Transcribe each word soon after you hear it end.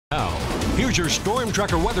here's your Storm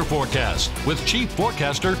Tracker weather forecast with Chief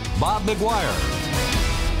Forecaster Bob McGuire.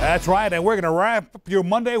 That's right, and we're going to wrap up your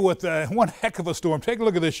Monday with one heck of a storm. Take a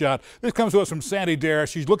look at this shot. This comes to us from Sandy Dare.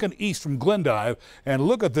 She's looking east from Glendive, and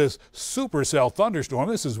look at this supercell thunderstorm.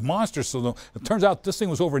 This is monster. So it turns out this thing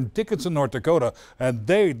was over in Dickinson, North Dakota, and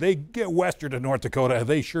they get western to North Dakota, and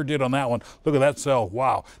they sure did on that one. Look at that cell.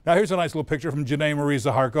 Wow. Now here's a nice little picture from Janae Marie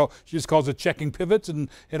Zaharko. She just calls it checking pivots, and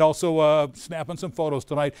also snapping some photos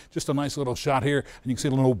tonight. Just a nice little shot here, and you can see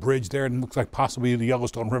a little bridge there, and it looks like possibly the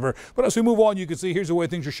Yellowstone River. But as we move on, you can see here's the way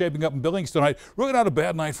things are shaping up in Billings tonight. Really not a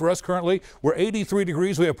bad night for us currently. We're 83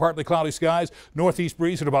 degrees. We have partly cloudy skies. Northeast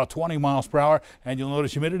breeze at about 20 miles per hour. And you'll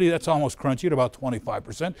notice humidity, that's almost crunchy at about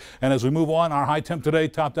 25%. And as we move on, our high temp today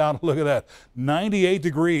topped out, look at that, 98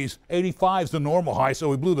 degrees. 85 is the normal high, so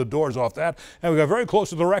we blew the doors off that. And we got very close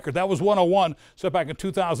to the record. That was 101, set back in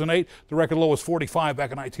 2008. The record low was 45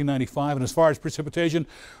 back in 1995. And as far as precipitation,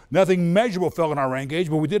 nothing measurable fell in our rain gauge,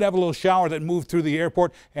 but we did have a little shower that moved through the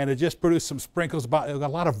airport, and it just produced some sprinkles. It got a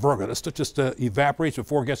lot of virgo. This just evaporates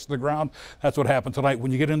before it gets to the ground. That's what happened tonight.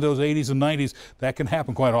 When you get into those 80s and 90s, that can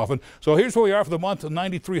happen quite often. So here's where we are for the month.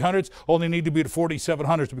 9300s only need to be at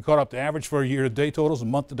 4700s to be caught up to average for year-to-date totals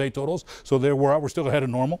and month-to-date totals. So there we are. We're still ahead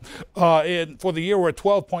of normal. And for the year, we're at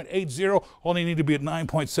 12.80. Only need to be at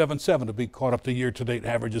 9.77 to be caught up to year-to-date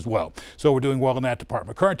average as well. So we're doing well in that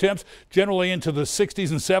department. Current temps generally into the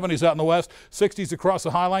 60s and 70s out in the west. 60s across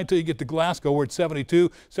the High Line till you get to Glasgow. We're at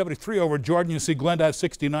 72, 73 over Jordan. You see Glendive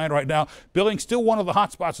 69 right now. Billings still one of the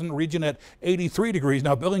hot spots in the region at 83 degrees.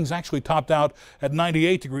 Now Billings actually topped out at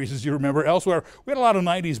 98 degrees, as you remember. Elsewhere, we had a lot of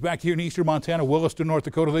 90s back here in eastern Montana. Williston, North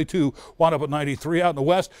Dakota, they too wound up at 93. Out in the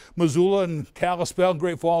west, Missoula and Kalispell,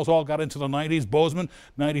 Great Falls all got into the 90s. Bozeman,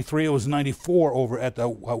 93. It was 94 over at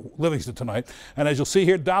Livingston tonight. And as you'll see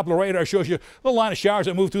here, Doppler radar shows you a little line of showers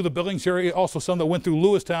that moved through the Billings area. Also some that went through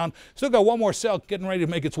Lewistown. Still got one more cell getting ready to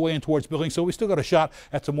make its way in towards Billings. So we still got a shot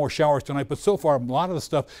at some more showers tonight. But so far, a lot of the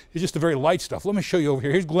stuff is just the very light stuff. Let me show you over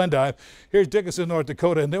here. Here's Glendive. Here's Dickinson, North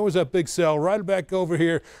Dakota. And there was that big cell right back over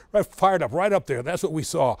here, right fired up right up there. That's what we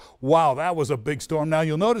saw. Wow, that was a big storm. Now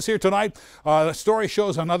you'll notice here tonight, the story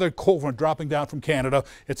shows another cold front dropping down from Canada.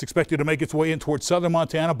 It's expected to make its way in towards southern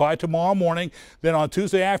Montana by tomorrow morning. Then on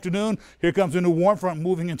Tuesday afternoon, here comes a new warm front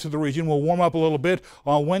moving into the region. We'll warm up a little bit.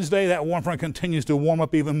 On Wednesday, that warm front continues to warm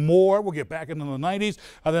up even more. We'll get back into the 90s.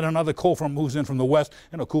 And then another cold front moves in from the west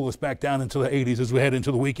and it'll cool us back down into the 80s as we head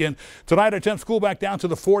into the weekend. Tonight, our temps cool back down to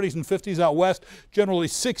the 40s and 50s out west. Generally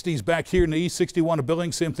 60s back here in the east, 61 to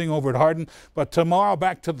Billings, same thing over at Hardin. But tomorrow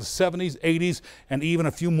back to the 70s, 80s, and even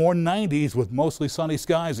a few more 90s with mostly sunny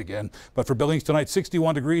skies again. But for Billings tonight,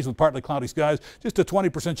 61 degrees with partly cloudy skies. Just a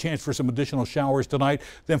 20% chance for some additional showers tonight.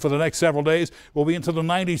 Then for the next several days, we'll be into the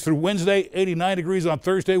 90s through Wednesday, 89 degrees on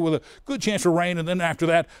Thursday with a good chance for rain. And then after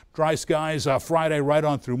that, dry skies Friday right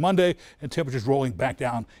on through Monday, and temperatures rolling back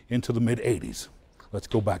down into the mid-80s. Let's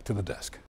go back to the desk.